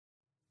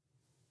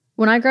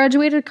When I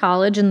graduated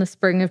college in the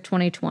spring of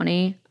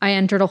 2020, I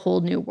entered a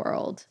whole new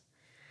world.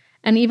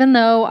 And even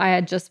though I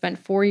had just spent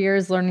 4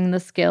 years learning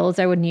the skills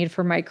I would need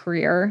for my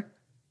career,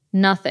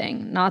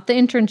 nothing, not the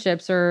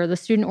internships or the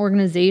student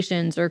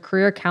organizations or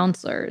career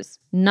counselors,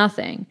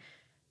 nothing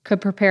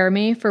could prepare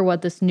me for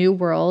what this new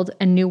world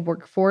and new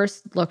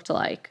workforce looked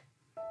like.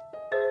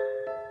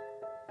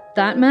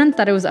 That meant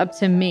that it was up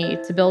to me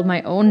to build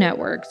my own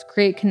networks,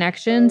 create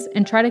connections,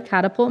 and try to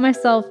catapult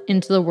myself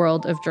into the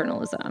world of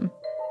journalism.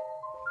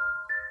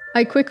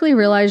 I quickly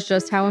realized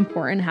just how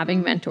important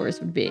having mentors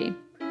would be.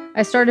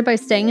 I started by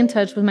staying in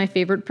touch with my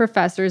favorite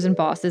professors and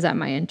bosses at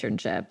my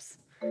internships.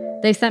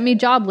 They sent me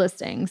job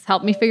listings,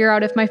 helped me figure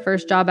out if my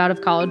first job out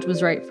of college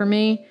was right for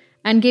me,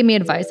 and gave me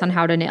advice on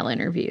how to nail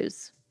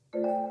interviews.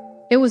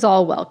 It was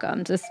all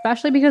welcomed,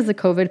 especially because the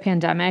COVID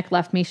pandemic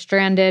left me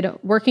stranded,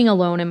 working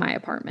alone in my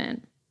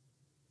apartment.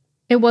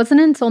 It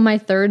wasn't until my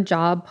third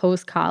job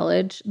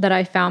post-college that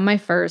I found my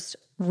first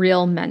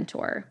real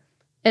mentor.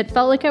 It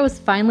felt like I was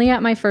finally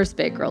at my first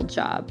big girl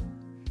job.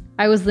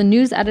 I was the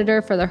news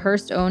editor for the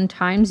Hearst-owned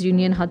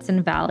Times-Union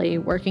Hudson Valley,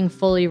 working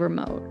fully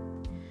remote.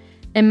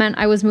 It meant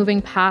I was moving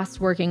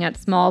past working at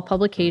small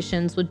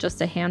publications with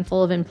just a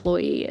handful of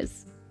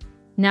employees.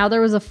 Now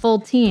there was a full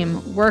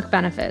team, work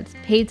benefits,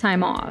 paid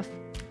time off.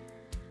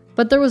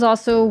 But there was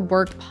also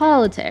work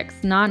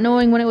politics, not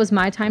knowing when it was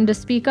my time to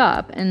speak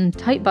up, and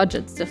tight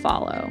budgets to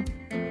follow.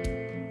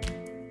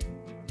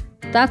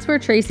 That's where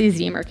Tracy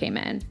Ziemer came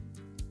in.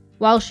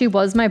 While she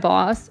was my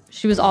boss,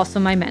 she was also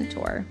my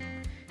mentor.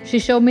 She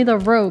showed me the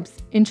ropes,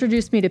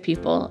 introduced me to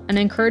people, and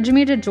encouraged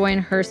me to join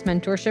Hearst's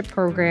mentorship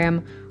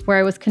program, where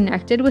I was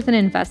connected with an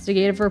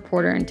investigative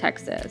reporter in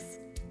Texas.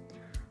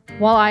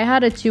 While I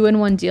had a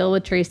 2-in-1 deal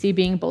with Tracy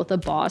being both a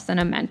boss and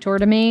a mentor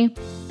to me,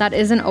 that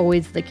isn't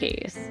always the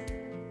case.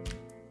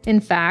 In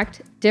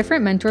fact,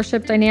 different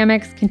mentorship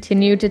dynamics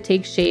continue to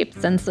take shape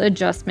since the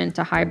adjustment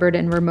to hybrid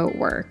and remote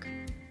work.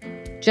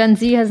 Gen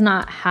Z has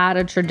not had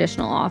a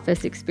traditional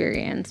office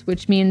experience,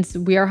 which means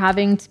we are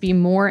having to be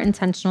more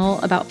intentional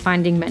about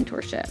finding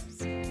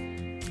mentorships.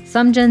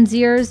 Some Gen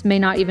Zers may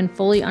not even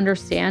fully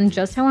understand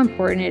just how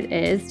important it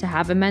is to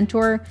have a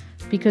mentor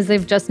because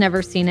they've just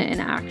never seen it in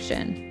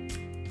action.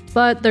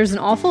 But there's an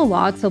awful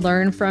lot to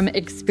learn from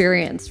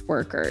experienced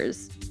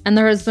workers, and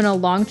there has been a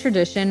long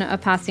tradition of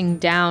passing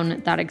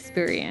down that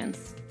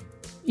experience,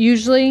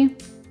 usually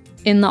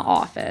in the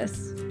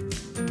office.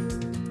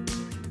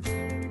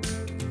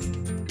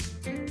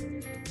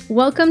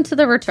 Welcome to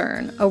The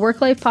Return, a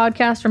work-life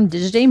podcast from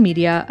Digiday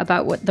Media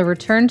about what the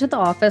return to the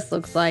office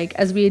looks like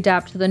as we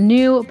adapt to the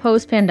new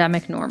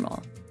post-pandemic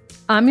normal.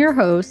 I'm your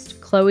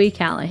host, Cloey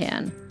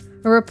Callahan,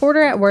 a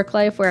reporter at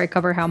WorkLife where I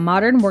cover how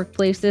modern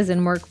workplaces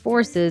and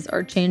workforces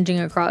are changing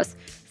across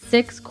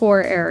 6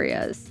 core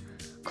areas: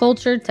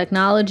 culture,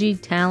 technology,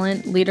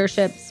 talent,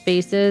 leadership,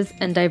 spaces,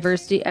 and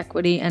diversity,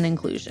 equity, and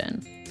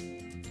inclusion.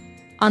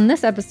 On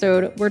this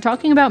episode, we're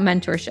talking about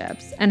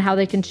mentorships and how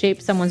they can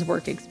shape someone's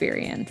work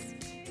experience.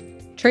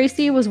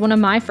 Tracy was one of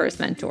my first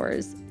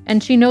mentors,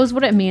 and she knows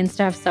what it means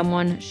to have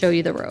someone show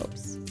you the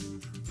ropes.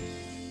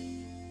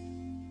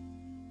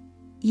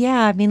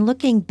 Yeah,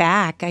 looking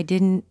back, I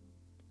didn't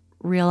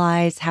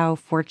realize how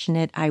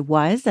fortunate I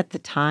was at the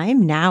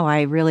time. Now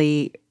I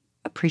really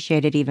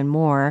appreciate it even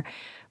more.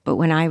 But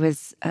when I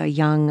was a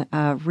young,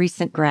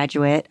 recent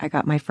graduate, I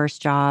got my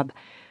first job.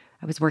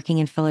 I was working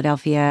in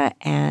Philadelphia,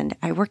 and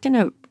I worked in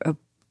a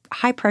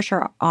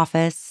high-pressure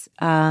office,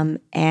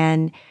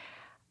 and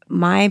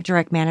my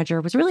direct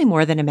manager was really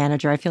more than a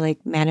manager. I feel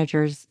like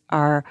managers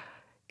are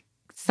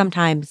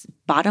sometimes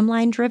bottom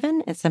line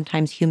driven and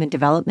sometimes human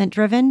development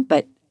driven.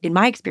 But in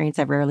my experience,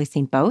 I've rarely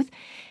seen both.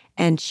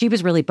 And she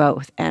was really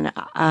both. And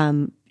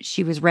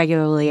she was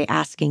regularly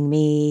asking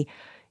me,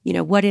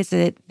 what is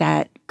it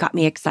that got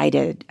me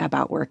excited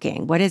about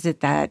working? What is it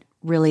that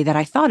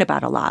I thought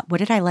about a lot? What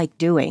did I like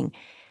doing?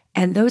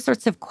 And those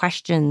sorts of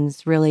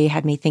questions really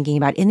had me thinking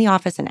about in the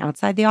office and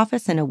outside the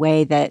office in a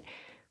way that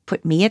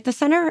put me at the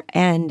center.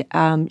 And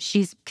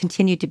she's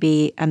continued to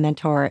be a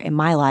mentor in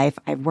my life.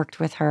 I've worked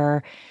with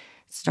her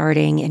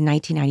starting in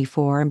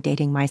 1994. I'm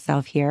dating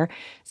myself here.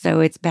 So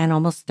it's been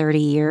almost 30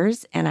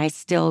 years, and I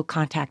still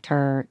contact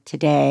her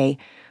today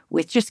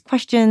with just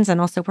questions,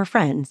 and also we're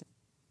friends.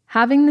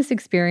 Having this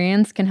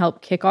experience can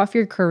help kick off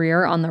your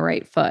career on the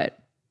right foot.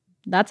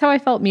 That's how I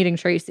felt meeting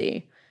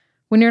Tracy.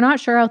 When you're not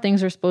sure how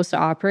things are supposed to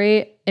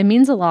operate, it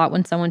means a lot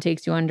when someone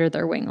takes you under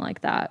their wing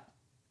like that.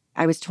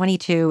 I was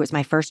 22. It was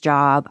my first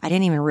job. I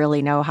didn't even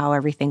really know how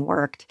everything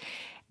worked.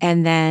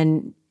 And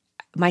then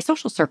my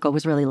social circle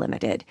was really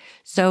limited.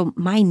 So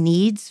my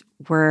needs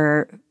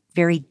were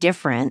very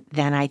different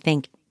than I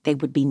think they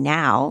would be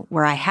now,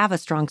 where I have a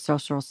strong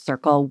social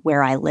circle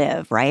where I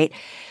live, right?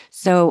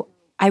 So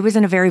I was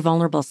in a very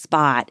vulnerable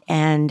spot.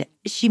 And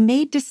she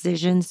made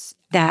decisions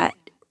that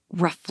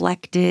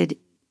reflected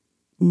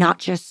not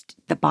just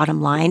the bottom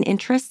line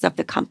interests of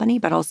the company,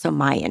 but also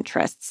my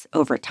interests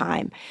over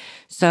time.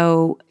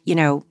 So,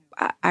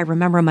 I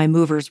remember my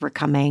movers were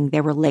coming.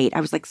 They were late.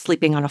 I was like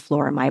sleeping on a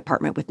floor in my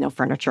apartment with no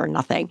furniture,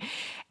 nothing.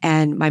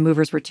 And my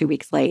movers were 2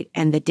 weeks late.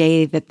 And the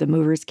day that the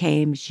movers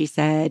came, she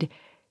said,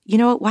 you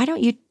know what, why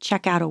don't you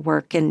check out of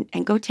work and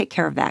go take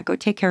care of that? Go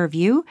take care of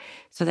you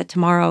so that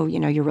tomorrow,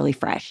 you're really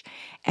fresh.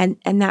 And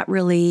that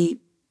really,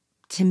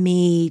 to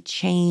me,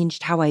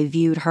 changed how I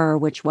viewed her,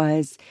 which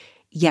was,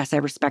 yes, I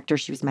respect her.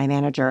 She was my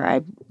manager.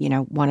 I,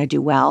 want to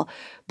do well.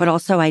 But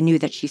also I knew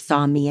that she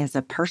saw me as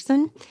a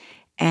person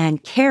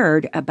and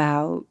cared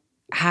about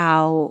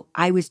how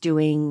I was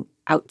doing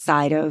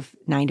outside of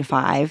 9 to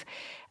 5.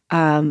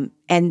 And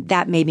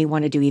that made me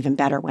want to do even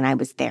better when I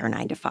was there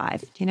 9 to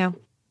 5,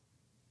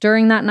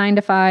 During that 9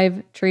 to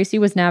 5, Tracy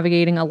was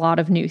navigating a lot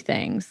of new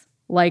things,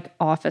 like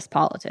office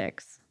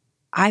politics.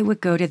 I would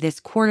go to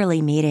this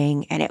quarterly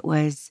meeting, and it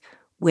was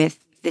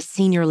with the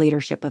senior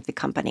leadership of the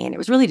company. And it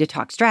was really to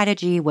talk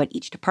strategy, what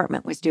each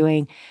department was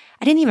doing.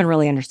 I didn't even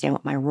really understand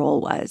what my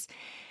role was.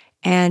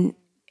 And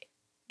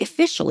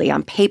officially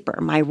on paper,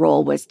 my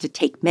role was to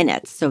take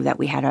minutes so that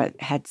we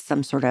had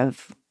some sort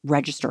of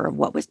register of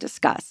what was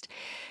discussed.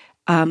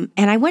 And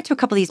I went to a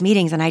couple of these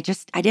meetings, and I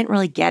didn't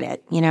really get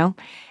it,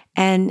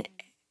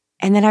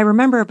 And then I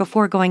remember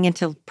before going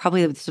into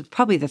probably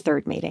the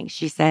third meeting,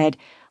 she said,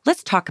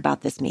 let's talk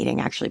about this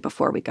meeting actually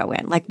before we go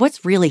in. Like,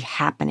 what's really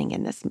happening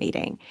in this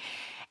meeting?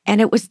 And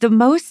it was the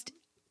most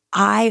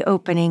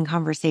eye-opening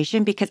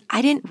conversation because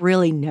I didn't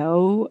really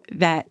know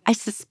that. I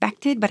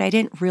suspected, but I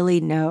didn't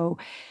really know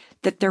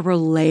that there were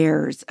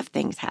layers of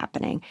things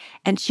happening.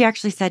 And she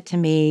actually said to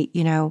me,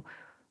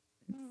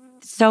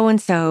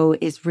 so-and-so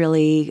is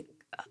really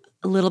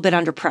a little bit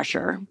under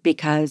pressure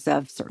because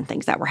of certain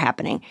things that were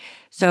happening.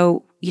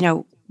 So,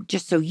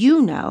 just so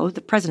you know,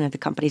 the president of the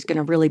company is going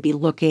to really be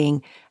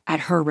looking at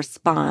her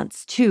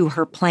response to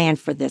her plan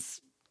for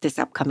this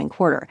upcoming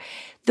quarter.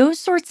 Those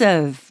sorts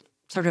of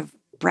sort of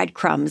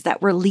breadcrumbs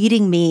that were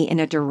leading me in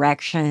a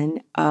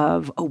direction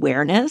of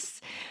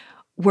awareness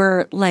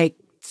were like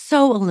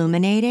so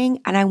illuminating.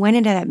 And I went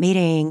into that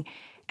meeting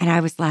and I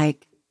was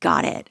like,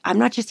 got it. I'm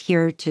not just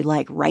here to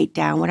like write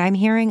down what I'm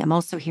hearing. I'm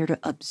also here to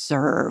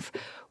observe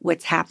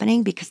what's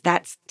happening because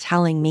that's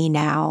telling me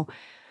now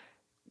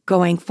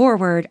going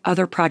forward,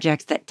 other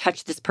projects that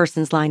touch this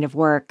person's line of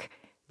work,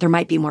 there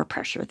might be more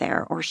pressure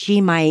there, or she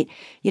might,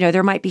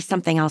 there might be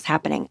something else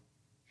happening.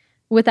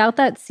 Without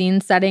that scene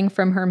setting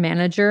from her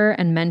manager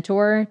and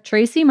mentor,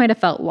 Tracy might have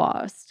felt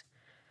lost.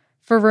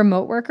 For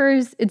remote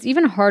workers, it's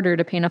even harder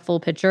to paint a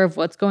full picture of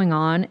what's going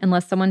on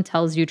unless someone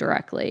tells you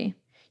directly.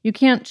 You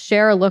can't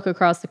share a look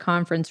across the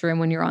conference room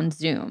when you're on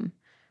Zoom.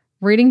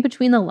 Reading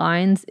between the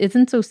lines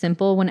isn't so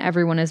simple when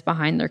everyone is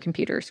behind their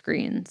computer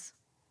screens.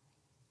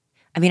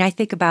 I mean, I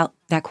think about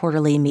that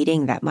quarterly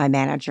meeting that my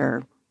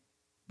manager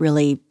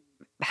really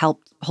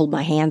helped hold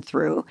my hand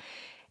through.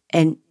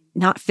 And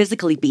not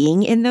physically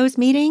being in those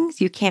meetings,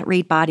 you can't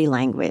read body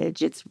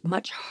language. It's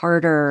much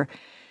harder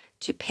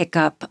to pick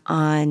up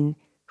on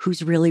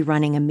who's really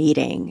running a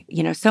meeting.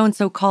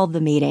 So-and-so called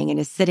the meeting and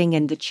is sitting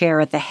in the chair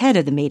at the head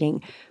of the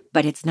meeting,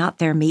 but it's not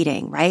their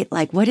meeting, right?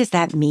 Like, what does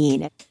that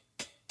mean?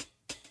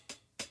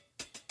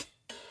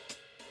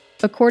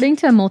 According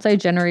to a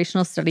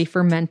multi-generational study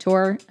for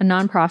Mentor, a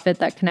nonprofit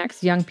that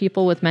connects young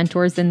people with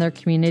mentors in their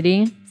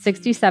community,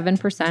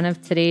 67%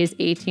 of today's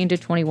 18 to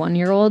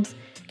 21-year-olds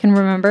can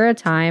remember a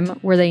time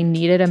where they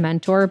needed a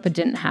mentor but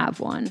didn't have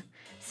one.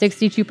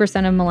 62%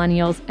 of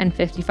millennials and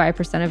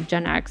 55% of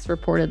Gen X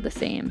reported the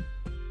same.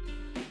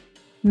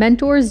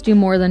 Mentors do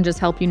more than just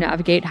help you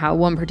navigate how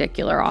one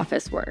particular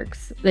office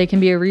works. They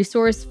can be a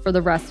resource for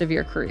the rest of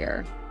your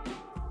career.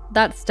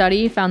 That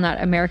study found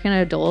that American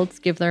adults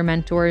give their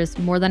mentors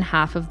more than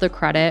half of the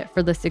credit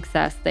for the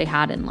success they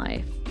had in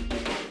life.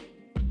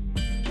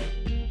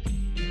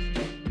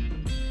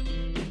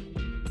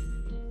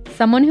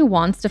 Someone who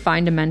wants to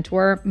find a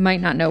mentor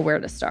might not know where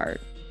to start.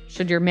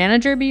 Should your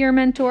manager be your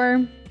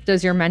mentor?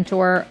 Does your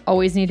mentor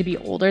always need to be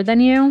older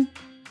than you?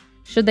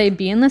 Should they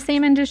be in the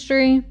same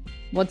industry?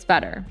 What's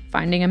better,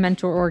 finding a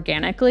mentor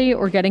organically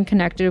or getting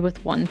connected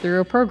with one through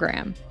a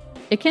program?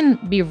 It can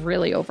be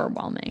really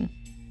overwhelming.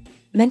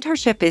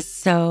 Mentorship is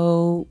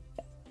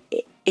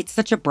it's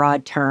such a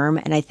broad term,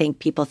 and I think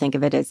people think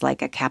of it as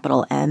like a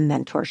capital M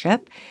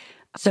mentorship.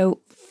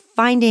 So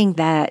finding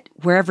that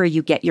wherever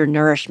you get your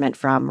nourishment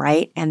from,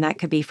 right? And that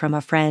could be from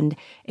a friend,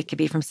 it could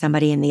be from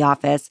somebody in the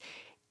office.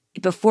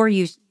 Before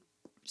you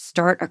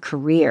start a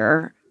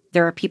career,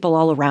 there are people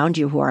all around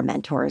you who are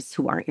mentors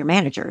who aren't your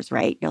managers,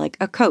 right? You're like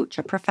a coach,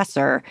 a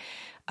professor,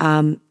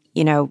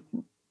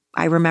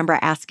 I remember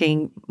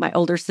asking my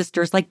older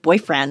sisters, like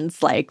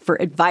boyfriends, like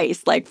for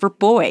advice, like for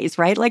boys,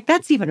 right? Like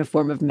that's even a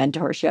form of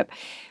mentorship.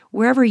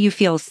 Wherever you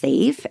feel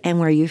safe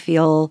and where you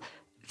feel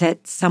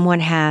that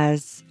someone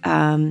is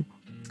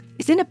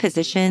in a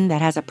position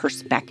that has a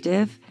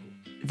perspective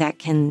that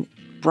can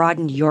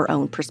broaden your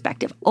own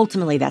perspective.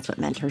 Ultimately, that's what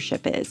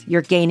mentorship is.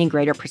 You're gaining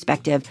greater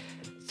perspective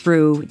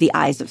through the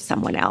eyes of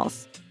someone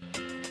else.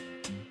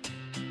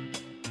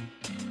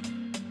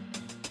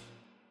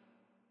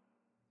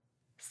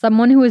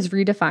 Someone who is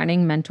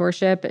redefining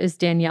mentorship is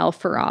Danielle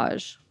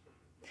Farage.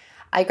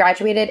 I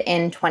graduated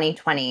in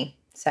 2020.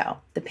 So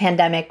the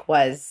pandemic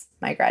was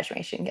my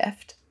graduation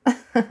gift.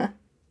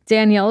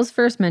 Danielle's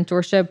first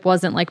mentorship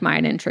wasn't like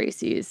mine and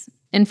Tracy's.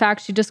 In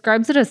fact, she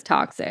describes it as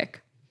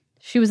toxic.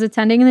 She was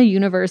attending the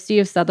University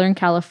of Southern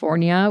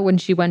California when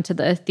she went to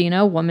the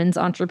Athena Women's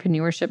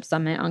Entrepreneurship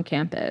Summit on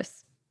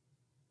campus.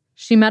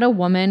 She met a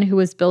woman who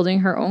was building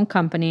her own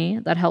company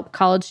that helped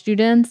college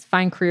students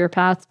find career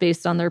paths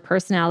based on their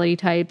personality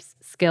types,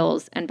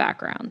 skills, and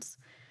backgrounds.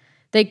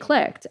 They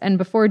clicked, and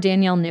before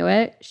Danielle knew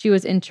it, she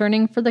was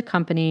interning for the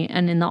company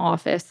and in the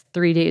office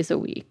 3 days a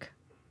week.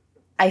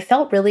 I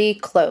felt really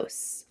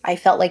close. I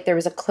felt like there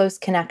was a close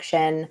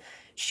connection.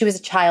 She was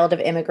a child of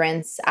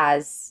immigrants,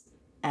 as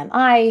am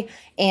I,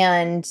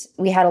 and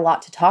we had a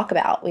lot to talk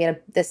about. We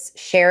had this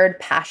shared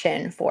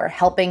passion for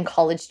helping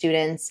college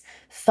students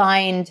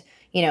find,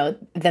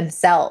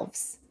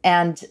 themselves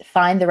and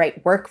find the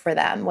right work for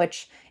them,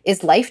 which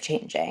is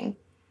life-changing.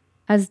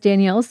 As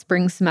Danielle's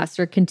spring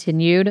semester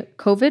continued,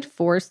 COVID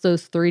forced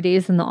those 3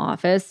 days in the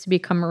office to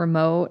become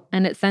remote,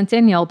 and it sent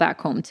Danielle back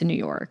home to New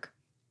York.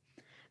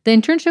 The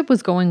internship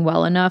was going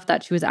well enough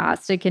that she was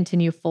asked to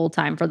continue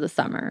full-time for the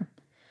summer.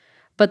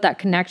 But that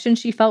connection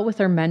she felt with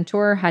her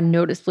mentor had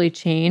noticeably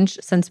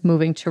changed since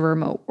moving to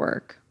remote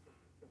work.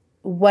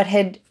 What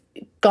had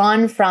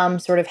gone from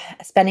sort of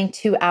spending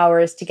 2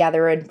 hours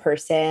together in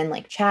person,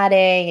 like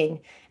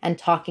chatting and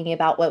talking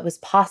about what was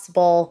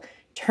possible,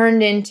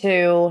 turned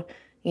into,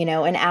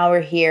 an hour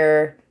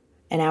here,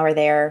 an hour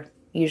there,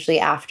 usually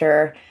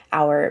after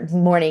our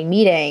morning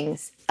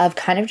meetings, of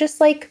kind of just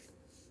like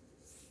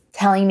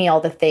telling me all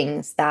the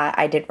things that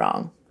I did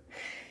wrong,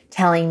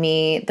 telling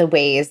me the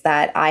ways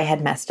that I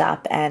had messed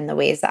up and the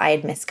ways that I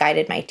had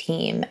misguided my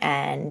team.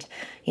 And,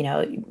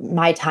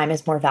 my time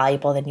is more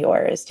valuable than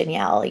yours,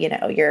 Danielle.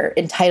 You're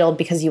entitled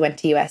because you went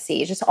to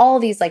USC. Just all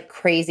these like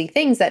crazy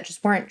things that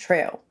just weren't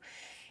true.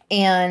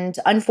 And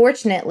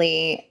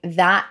unfortunately,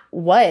 that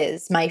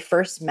was my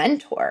first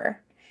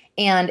mentor.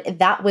 And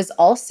that was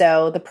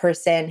also the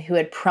person who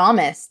had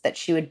promised that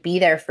she would be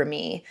there for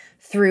me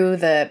through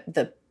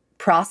the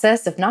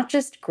process of not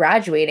just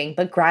graduating,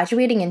 but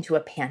graduating into a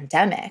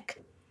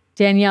pandemic.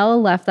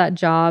 Danielle left that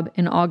job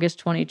in August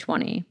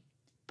 2020,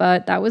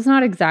 but that was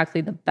not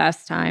exactly the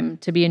best time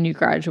to be a new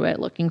graduate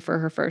looking for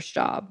her first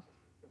job.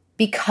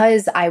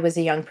 Because I was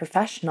a young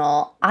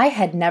professional, I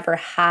had never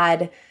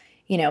had,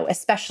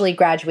 especially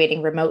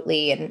graduating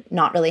remotely and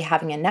not really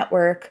having a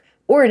network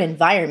or an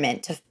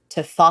environment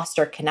to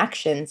foster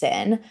connections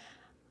in.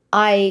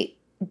 I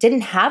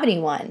didn't have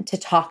anyone to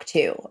talk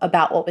to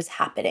about what was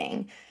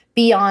happening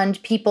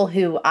beyond people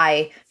who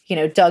I,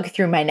 dug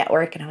through my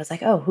network, and I was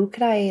like, oh, who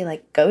could I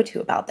go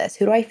to about this?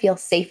 Who do I feel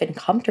safe and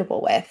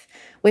comfortable with?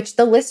 Which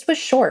the list was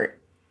short.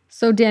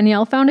 So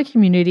Danielle found a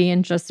community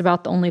in just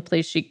about the only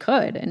place she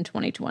could in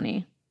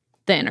 2020,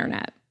 the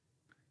internet.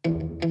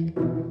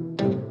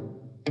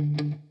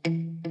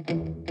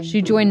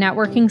 She joined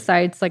networking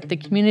sites like the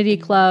Community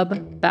Club,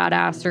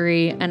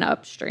 Badassery, and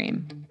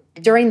Upstream.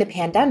 During the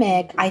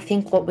pandemic, I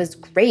think what was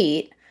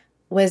great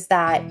was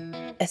that,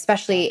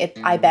 especially if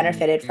I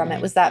benefited from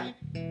it, was that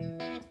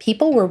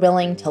people were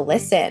willing to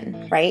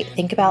listen, right?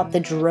 Think about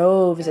the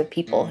droves of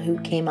people who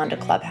came onto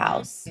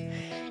Clubhouse.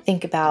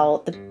 Think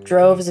about the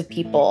droves of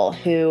people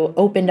who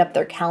opened up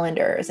their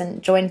calendars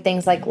and joined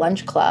things like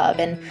Lunch Club.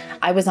 And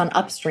I was on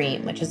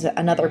Upstream, which is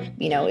another,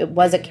 it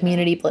was a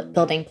community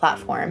building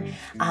platform.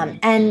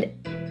 And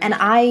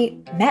I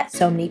met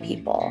so many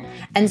people.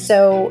 And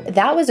so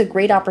that was a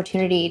great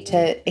opportunity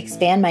to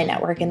expand my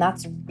network. And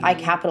I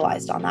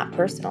capitalized on that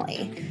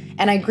personally.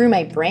 And I grew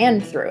my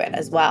brand through it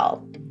as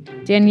well.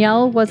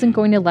 Danielle wasn't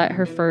going to let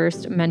her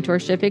first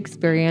mentorship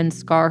experience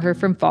scar her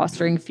from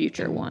fostering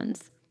future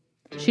ones.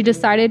 She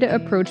decided to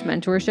approach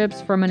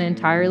mentorships from an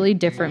entirely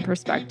different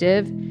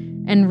perspective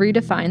and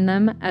redefine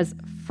them as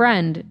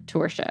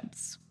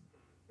friend-torships.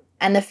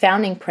 And the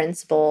founding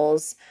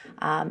principles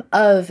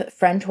of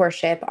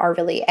friend-torship are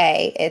really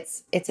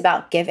it's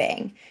about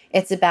giving.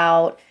 It's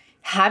about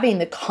having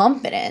the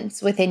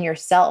confidence within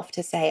yourself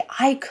to say,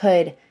 I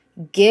could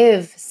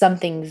give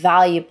something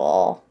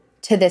valuable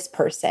to this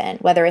person,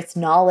 whether it's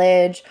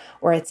knowledge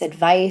or it's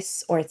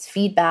advice or it's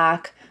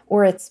feedback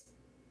or it's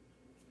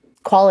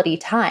quality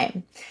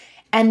time.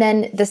 And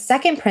then the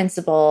second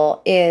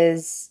principle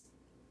is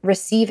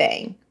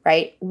receiving,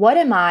 right? What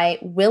am I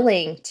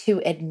willing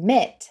to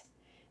admit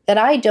that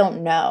I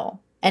don't know,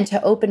 and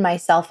to open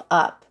myself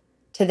up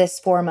to this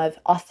form of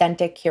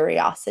authentic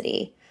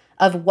curiosity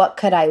of what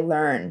could I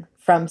learn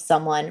from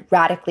someone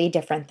radically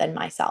different than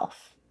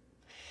myself?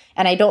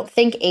 And I don't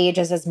think age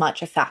is as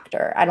much a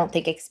factor. I don't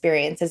think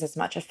experience is as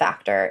much a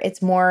factor.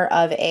 It's more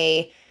of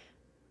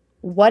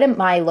what am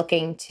I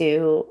looking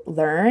to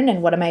learn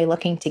and what am I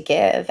looking to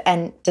give?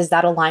 And does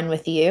that align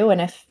with you?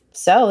 And if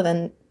so,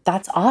 then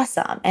that's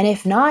awesome. And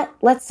if not,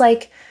 let's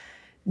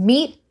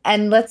meet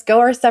and let's go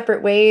our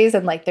separate ways.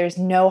 And there's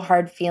no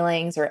hard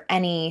feelings or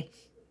any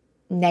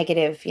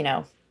negative,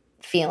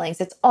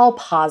 feelings. It's all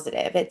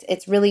positive.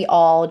 It's really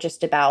all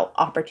just about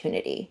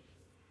opportunity.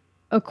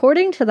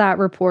 According to that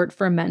report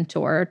from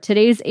Mentor,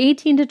 today's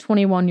 18 to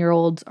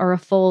 21-year-olds are a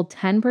full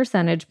 10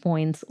 percentage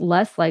points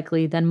less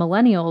likely than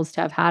millennials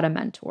to have had a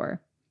mentor.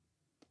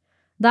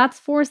 That's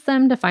forced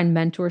them to find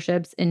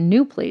mentorships in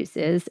new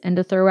places and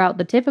to throw out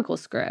the typical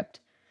script.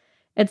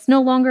 It's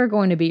no longer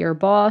going to be your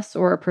boss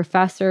or a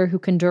professor who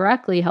can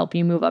directly help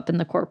you move up in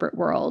the corporate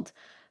world,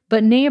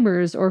 but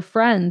neighbors or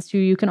friends who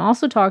you can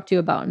also talk to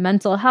about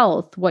mental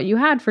health, what you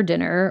had for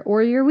dinner,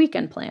 or your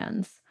weekend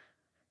plans.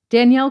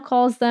 Danielle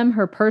calls them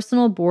her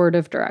personal board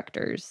of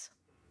directors.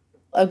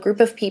 A group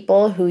of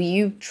people who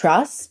you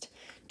trust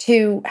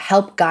to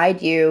help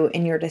guide you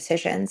in your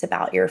decisions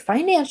about your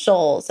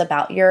financials,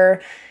 about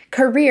your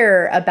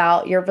career,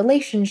 about your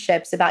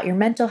relationships, about your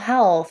mental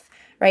health,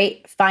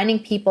 right? Finding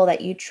people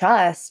that you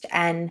trust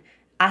and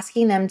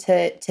asking them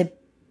to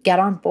get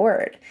on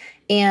board.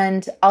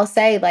 And I'll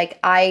say, like,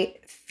 I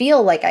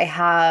feel like I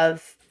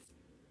have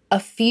a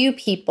few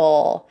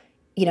people,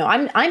 you know,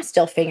 I'm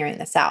still figuring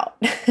this out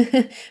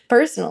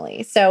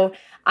personally. So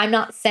I'm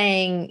not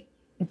saying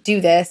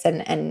do this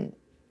and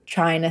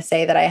trying to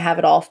say that I have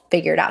it all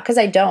figured out, because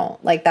I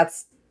don't. Like,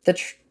 that's the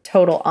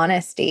total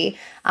honesty.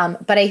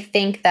 But I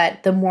think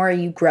that the more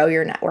you grow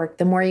your network,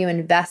 the more you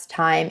invest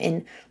time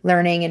in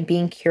learning and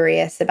being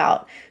curious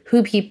about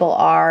who people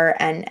are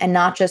and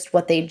not just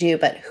what they do,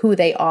 but who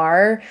they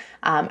are.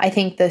 I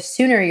think the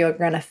sooner you're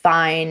going to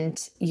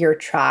find your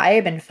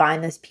tribe and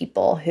find those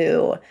people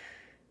who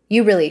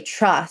you really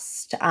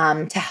trust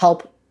to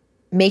help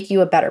make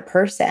you a better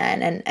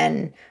person.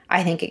 And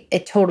I think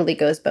it totally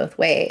goes both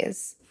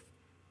ways.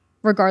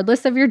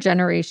 Regardless of your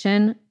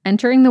generation,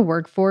 entering the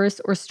workforce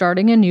or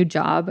starting a new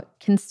job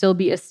can still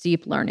be a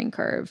steep learning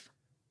curve,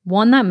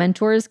 one that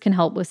mentors can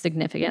help with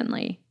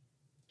significantly.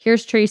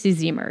 Here's Tracy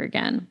Ziemer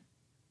again.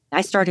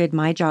 I started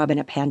my job in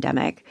a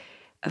pandemic,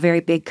 a very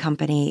big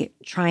company,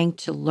 trying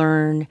to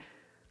learn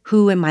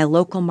who in my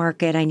local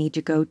market I need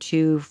to go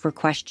to for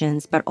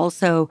questions, but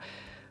also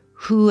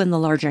who in the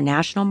larger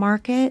national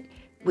market,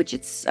 which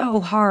it's so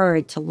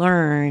hard to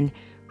learn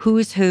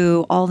who's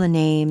who, all the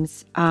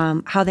names,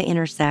 how they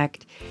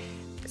intersect.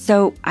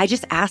 So I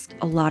just asked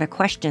a lot of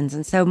questions.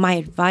 And so my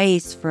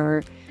advice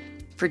for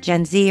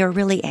Gen Z, or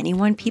really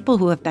anyone, people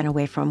who have been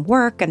away from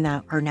work and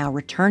that are now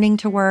returning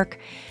to work,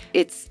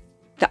 it's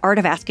the art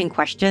of asking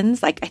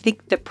questions. Like, I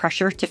think the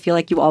pressure to feel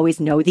like you always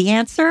know the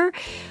answer,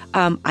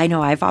 I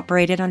know I've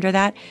operated under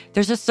that.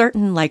 There's a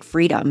certain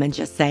freedom in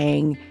just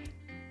saying,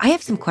 I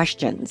have some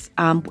questions,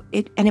 and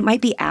it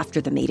might be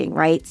after the meeting,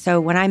 right? So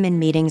when I'm in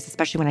meetings,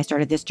 especially when I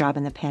started this job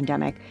in the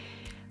pandemic,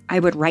 I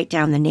would write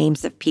down the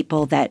names of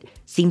people that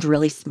seemed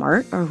really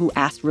smart or who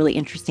asked really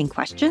interesting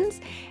questions.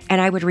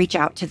 And I would reach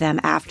out to them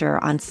after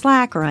on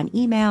Slack or on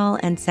email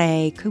and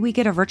say, could we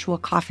get a virtual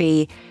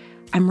coffee?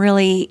 I'm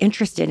really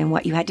interested in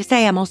what you had to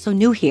say. I'm also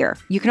new here.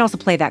 You can also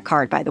play that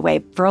card, by the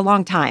way, for a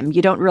long time.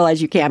 You don't realize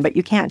you can, but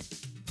you can.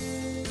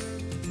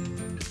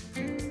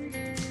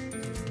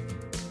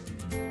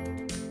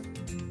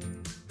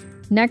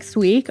 Next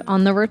week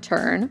on The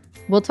Return,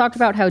 we'll talk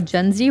about how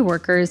Gen Z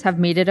workers have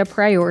made it a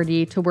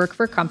priority to work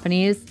for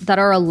companies that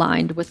are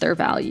aligned with their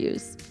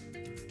values.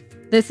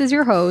 This is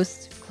your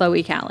host,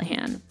 Cloey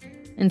Callahan.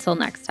 Until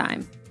next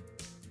time.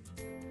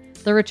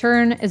 The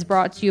Return is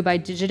brought to you by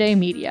Digiday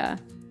Media.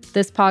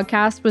 This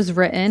podcast was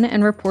written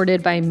and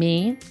reported by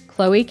me,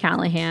 Cloey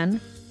Callahan,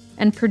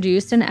 and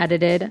produced and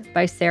edited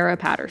by Sarah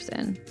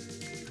Patterson.